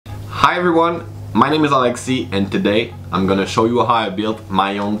Hi everyone, my name is Alexi and today I'm gonna show you how I built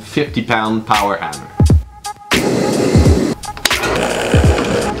my own 50-pound power hammer.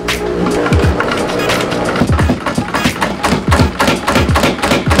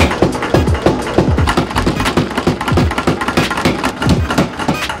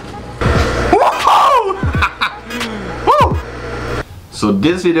 So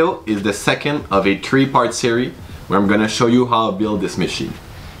this video is the second of a 3-part series where I'm gonna show you how I build this machine.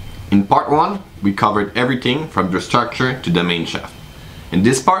 In part 1, we covered everything from the structure to the main shaft. In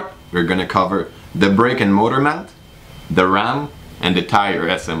this part, we're gonna cover the brake and motor mount, the ram, and the tire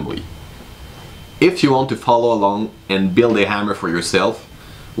assembly. If you want to follow along and build a hammer for yourself,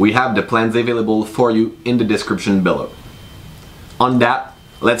 we have the plans available for you in the description below. On that,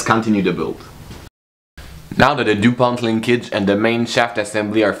 let's continue the build. Now that the DuPont linkage and the main shaft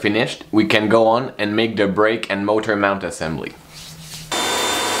assembly are finished, we can go on and make the brake and motor mount assembly.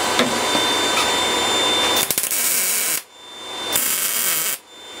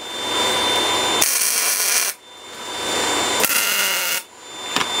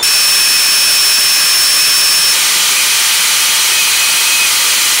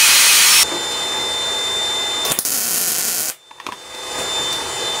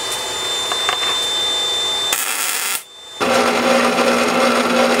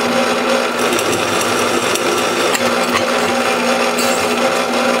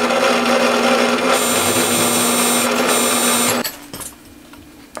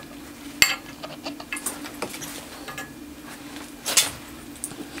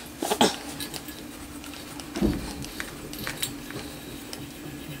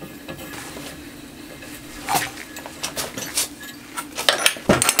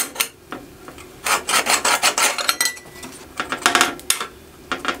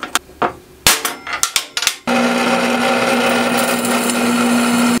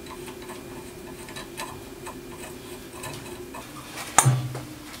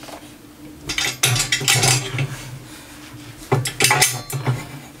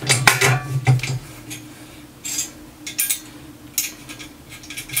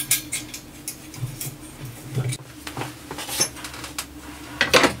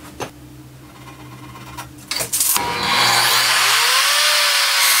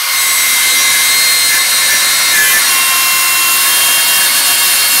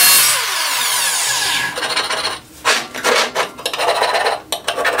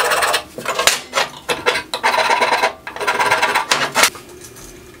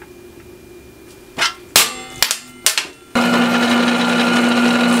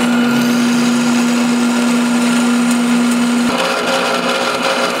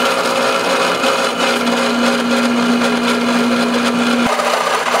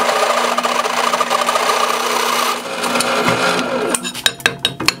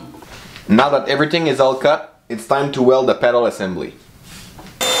 Now that everything is all cut, it's time to weld the pedal assembly.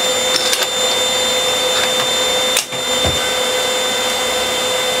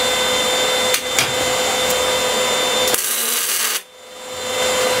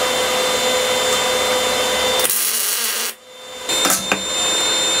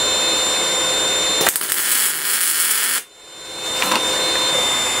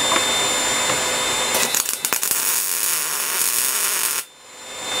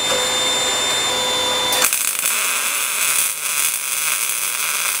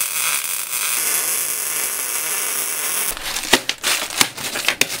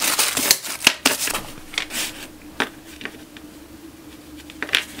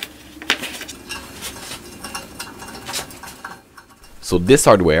 So this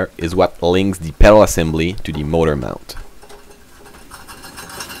hardware is what links the pedal assembly to the motor mount.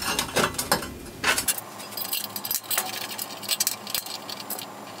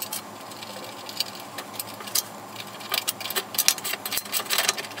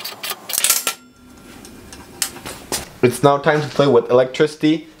 It's now time to play with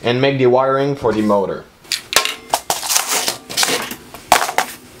electricity and make the wiring for the motor.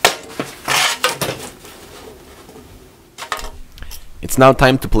 It's now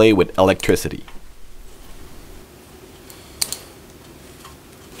time to play with electricity.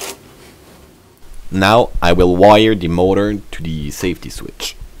 Now I will wire the motor to the safety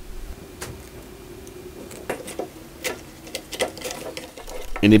switch.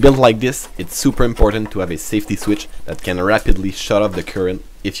 In a build like this, it's super important to have a safety switch that can rapidly shut off the current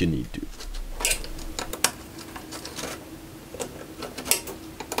if you need to.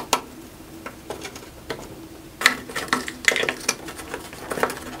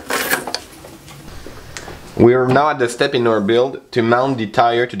 We are now at the step in our build to mount the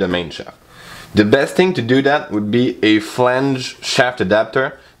tire to the main shaft. The best thing to do that would be a flange shaft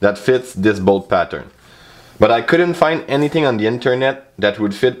adapter that fits this bolt pattern. But I couldn't find anything on the internet that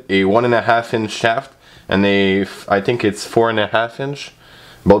would fit a 1.5 inch shaft and I think it's 4.5 inch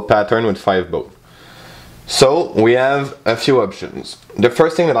bolt pattern with 5 bolts. So we have a few options. The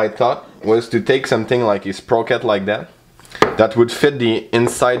first thing that I thought was to take something like a sprocket like that would fit the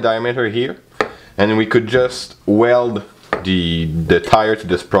inside diameter here, and we could just weld the tire to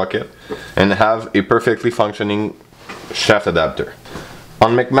the sprocket and have a perfectly functioning shaft adapter.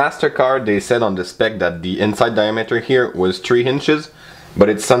 On McMaster-Carr, they said on the spec that the inside diameter here was 3 inches, but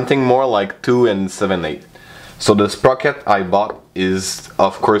it's something more like 2 7/8. So the sprocket I bought is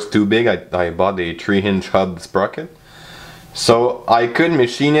of course too big. I bought a 3-inch hub sprocket. So I could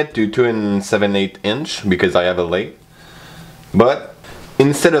machine it to 2 7/8 inch because I have a lathe. But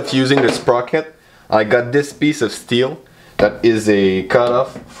instead of using the sprocket, I got this piece of steel that is a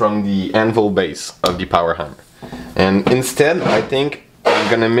cutoff from the anvil base of the power hammer. And instead, I think I'm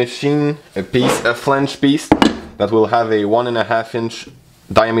gonna machine a flange piece that will have a 1.5 inch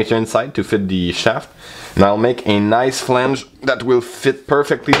diameter inside to fit the shaft, and I'll make a nice flange that will fit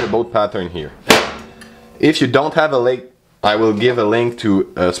perfectly the bolt pattern here. If you don't have a lathe, I will give a link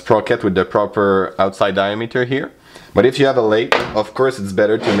to a sprocket with the proper outside diameter here, but if you have a lathe, of course it's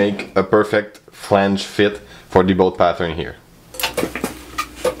better to make a perfect flange fit for the bolt pattern here.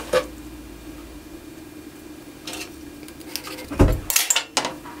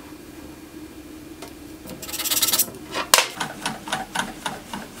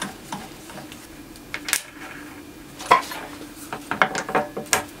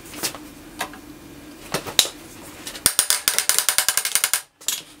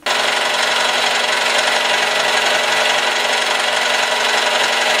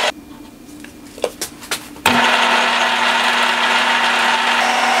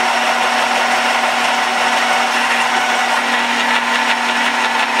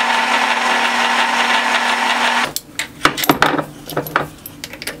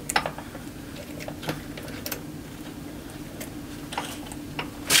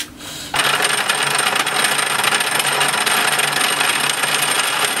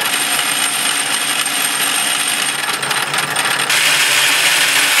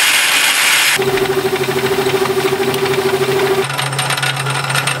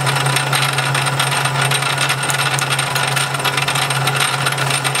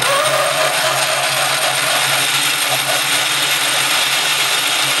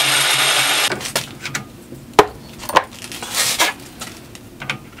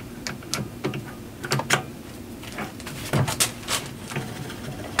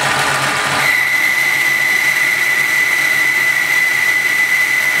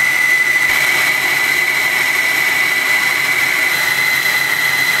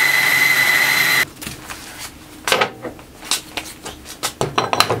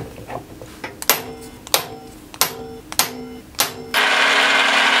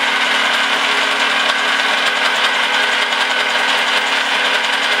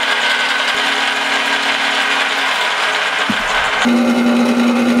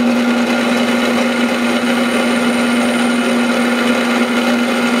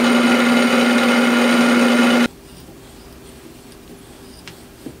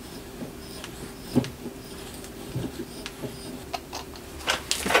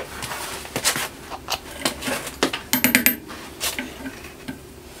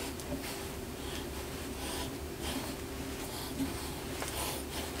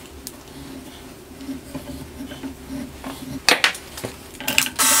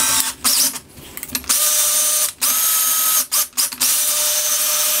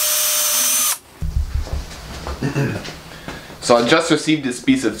 So I just received this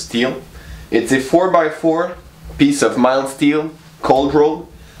piece of steel. It's a 4x4 piece of mild steel, cold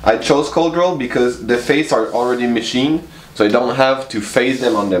rolled. I chose cold rolled because the face are already machined, so I don't have to phase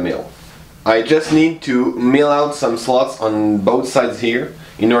them on the mill. I just need to mill out some slots on both sides here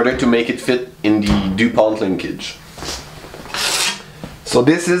in order to make it fit in the DuPont linkage. So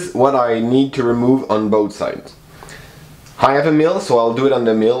this is what I need to remove on both sides. I have a mill, so I'll do it on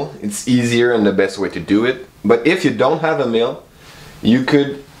the mill. It's easier and the best way to do it. But if you don't have a mill, you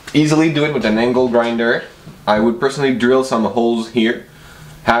could easily do it with an angle grinder. I would personally drill some holes here,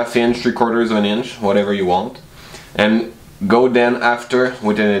 1/2 inch, 3/4 of an inch, whatever you want, and go then after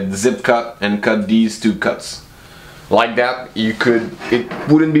with a zip cut and cut these two cuts. Like that, you could, it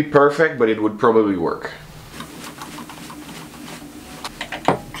wouldn't be perfect, but it would probably work.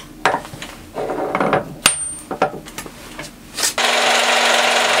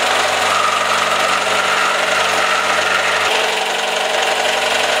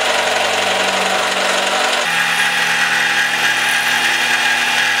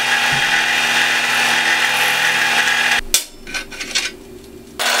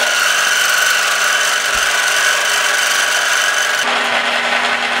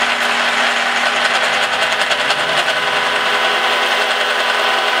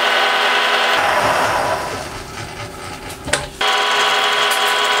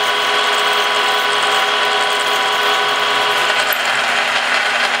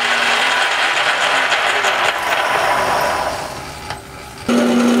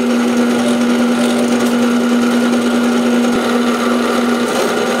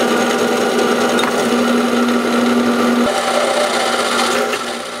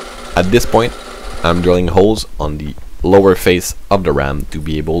 At this point, I'm drilling holes on the lower face of the ram to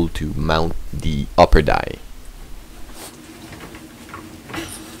be able to mount the upper die.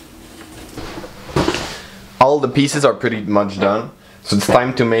 All the pieces are pretty much done, so it's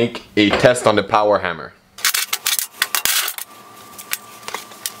time to make a test on the power hammer.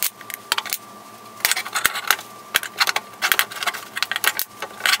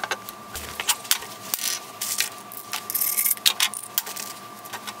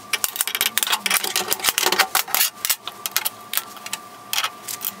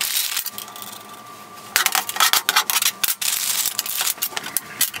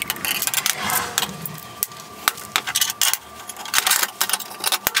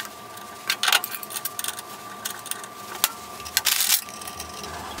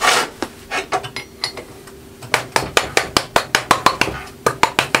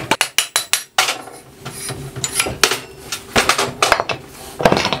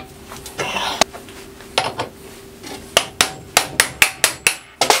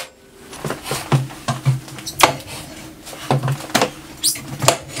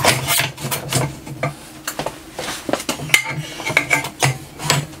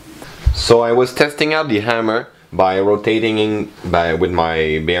 So I was testing out the hammer by rotating with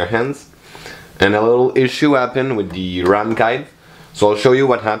my bare hands, and a little issue happened with the ram guide. So I'll show you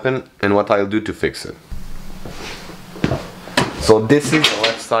what happened and what I'll do to fix it. So this is the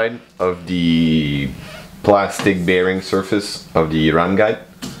left side of the plastic bearing surface of the ram guide,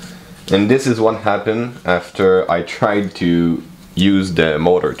 and this is what happened after I tried to use the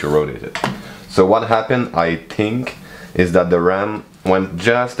motor to rotate it. So what happened, I think, is that the ram went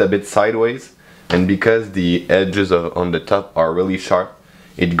just a bit sideways, and because the edges on the top are really sharp,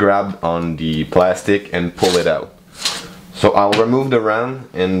 it grabbed on the plastic and pulled it out. So I'll remove the ram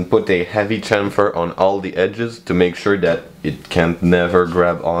and put a heavy chamfer on all the edges to make sure that it can't never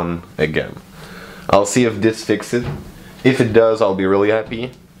grab on again. I'll see if this fixes it. If it does, I'll be really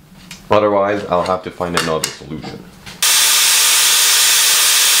happy. Otherwise, I'll have to find another solution.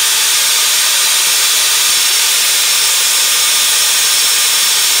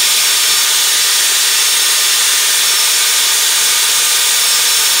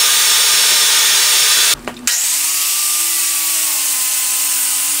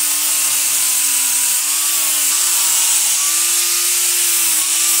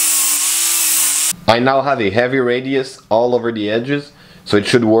 I now have a heavy radius all over the edges, so it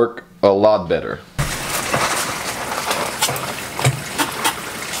should work a lot better.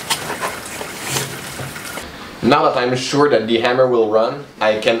 Now that I'm sure that the hammer will run,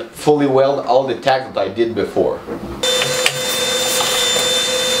 I can fully weld all the tacks that I did before.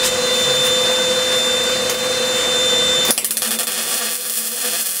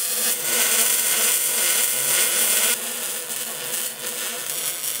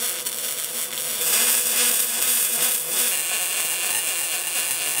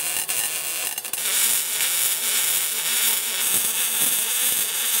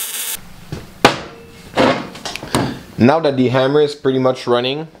 Now that the hammer is pretty much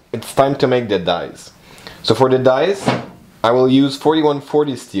running, it's time to make the dies. So for the dies, I will use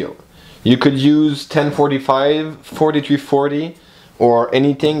 4140 steel. You could use 1045, 4340, or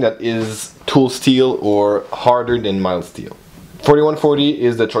anything that is tool steel or harder than mild steel. 4140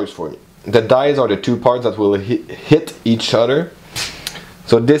 is the choice for me. The dies are the two parts that will hit each other.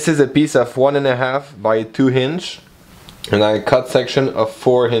 So this is a piece of 1.5 by 2 inch, and I cut section of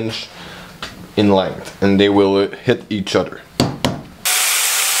 4 inch in length, and they will hit each other.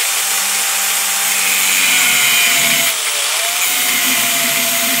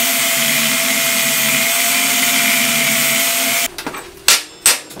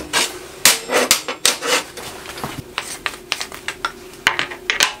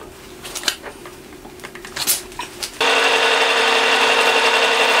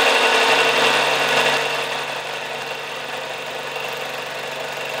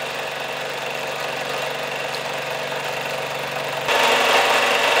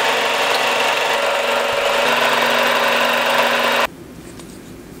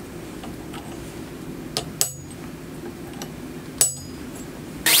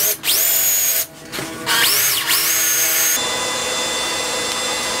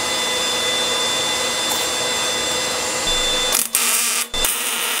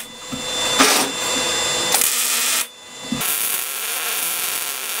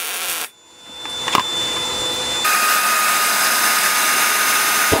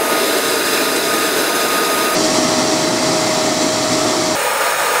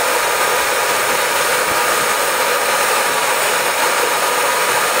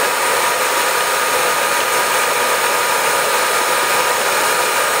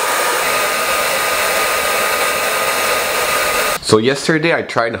 So yesterday I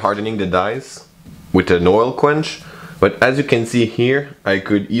tried hardening the dies with an oil quench, but as you can see here, I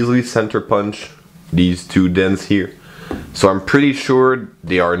could easily center punch these two dents here. So I'm pretty sure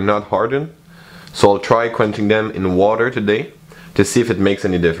they are not hardened. So I'll try quenching them in water today to see if it makes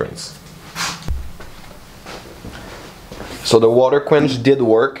any difference. So the water quench did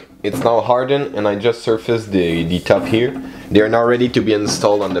work. It's now hardened and I just surfaced the top here. They are now ready to be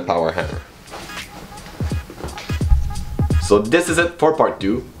installed on the power hammer. So this is it for part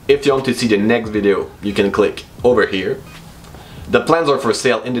 2. If you want to see the next video, you can click over here. The plans are for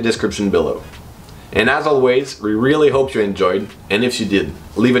sale in the description below. And as always, we really hope you enjoyed, and if you did,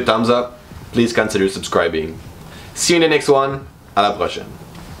 leave a thumbs up, please consider subscribing. See you in the next one, à la prochaine.